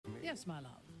Yes, my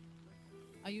love.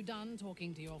 Are you done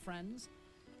talking to your friends?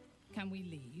 Can we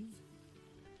leave?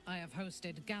 I have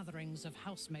hosted gatherings of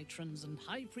house matrons and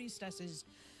high priestesses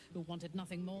who wanted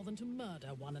nothing more than to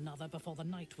murder one another before the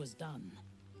night was done.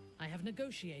 I have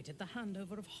negotiated the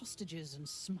handover of hostages and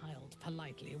smiled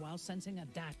politely while sensing a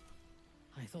dash.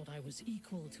 I thought I was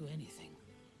equal to anything.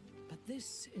 But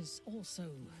this is also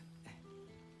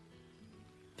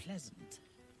pleasant.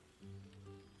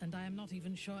 And I am not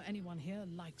even sure anyone here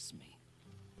likes me.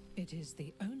 It is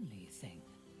the only thing.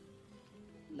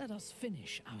 Let us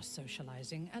finish our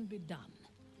socializing and be done.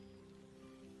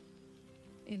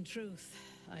 In truth,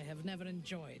 I have never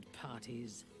enjoyed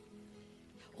parties.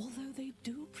 Although they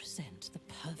do present the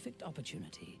perfect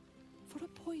opportunity for a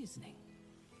poisoning.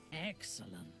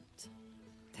 Excellent.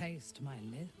 Taste my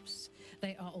lips.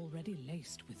 They are already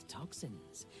laced with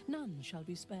toxins. None shall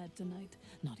be spared tonight,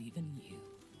 not even you.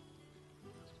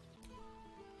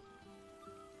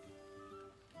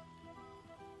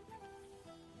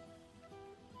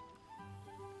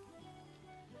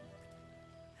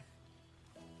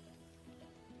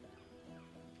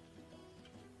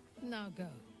 Now go.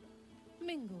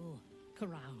 Mingle,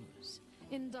 carouse,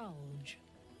 indulge.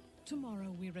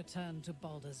 Tomorrow we return to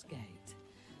Baldurs Gate,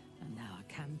 and our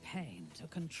campaign to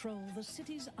control the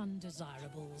city's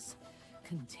undesirables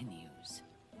continues.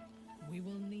 We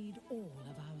will need all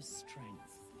of our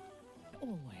strength. I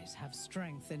always have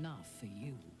strength enough for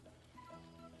you.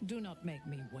 Do not make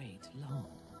me wait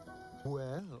long.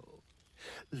 Well,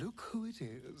 look who it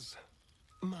is.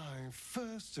 My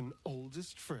first and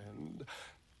oldest friend.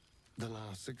 The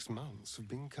last 6 months have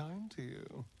been kind to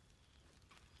you.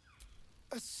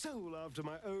 A soul after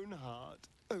my own heart.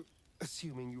 Oh,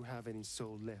 assuming you have any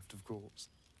soul left, of course.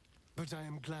 But I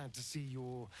am glad to see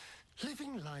you're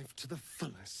living life to the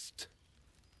fullest.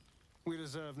 We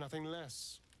deserve nothing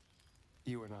less,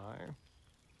 you and I.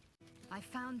 I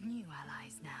found new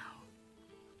allies now.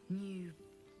 New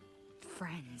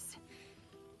friends.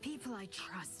 People I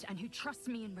trust and who trust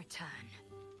me in return.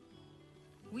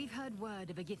 We've heard word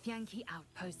of a Githyanki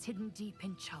outpost hidden deep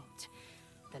in Chult,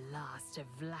 the last of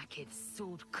Vlaakith's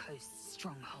Sword Coast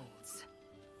strongholds.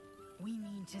 We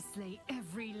mean to slay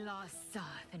every last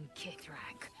Sarth and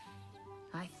Kithrak.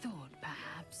 I thought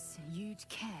perhaps you'd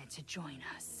care to join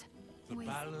us. The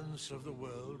balance of the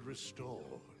world restored.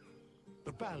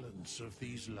 The balance of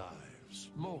these lives,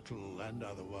 mortal and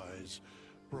otherwise,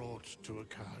 brought to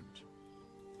account.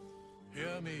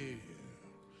 Hear me,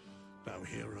 thou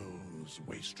heroes,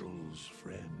 wastrels,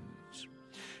 friends.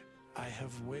 I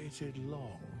have waited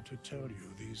long to tell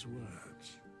you these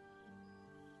words.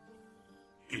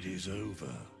 It is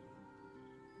over.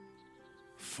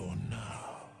 For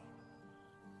now.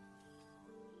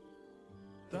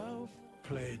 Thou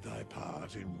played thy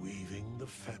part in weaving the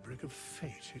fabric of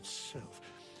fate itself,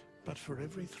 but for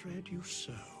every thread you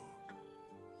sewed,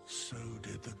 so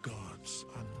did the gods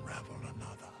unravel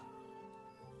another.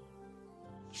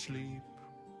 Sleep,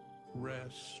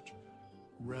 rest,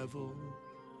 revel,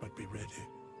 but be ready.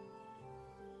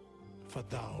 For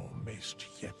thou mayst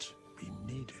yet be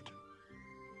needed.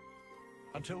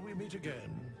 Until we meet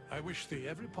again, I wish thee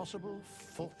every possible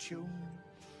fortune,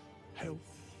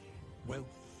 health,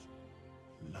 wealth,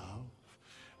 love,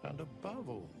 and above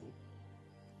all,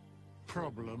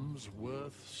 problems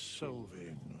worth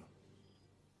solving.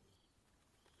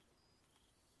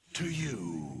 To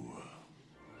you.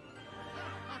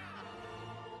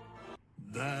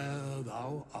 There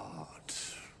thou art,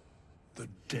 the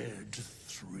dead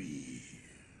three.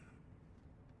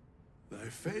 Thy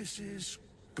faces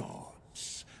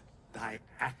gods, thy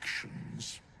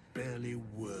actions barely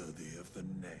worthy of the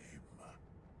name.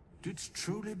 Didst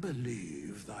truly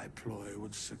believe thy ploy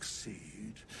would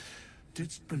succeed?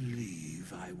 Didst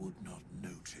believe I would not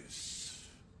notice?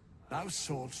 Thou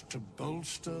soughtst to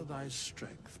bolster thy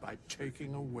strength by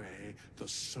taking away the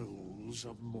souls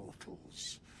of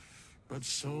mortals. But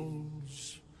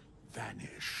souls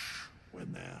vanish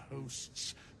when their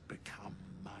hosts become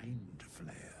mind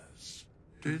flayers.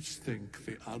 Didst think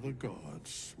the other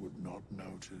gods would not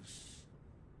notice?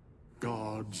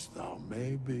 Gods thou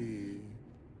may be,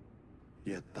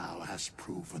 yet thou hast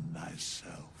proven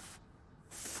thyself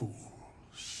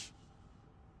fools,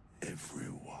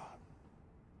 everyone.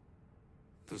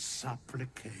 The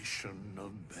supplication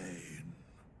of Bane,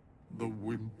 the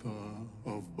whimper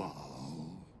of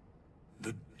Baal,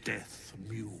 the death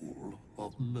mule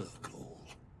of Merkel,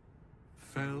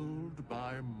 felled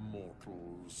by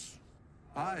mortals.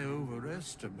 I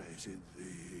overestimated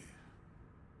thee.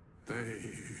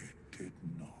 They did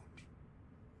not.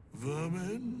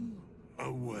 Vermin,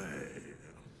 away.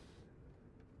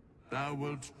 Thou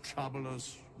wilt trouble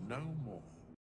us no more.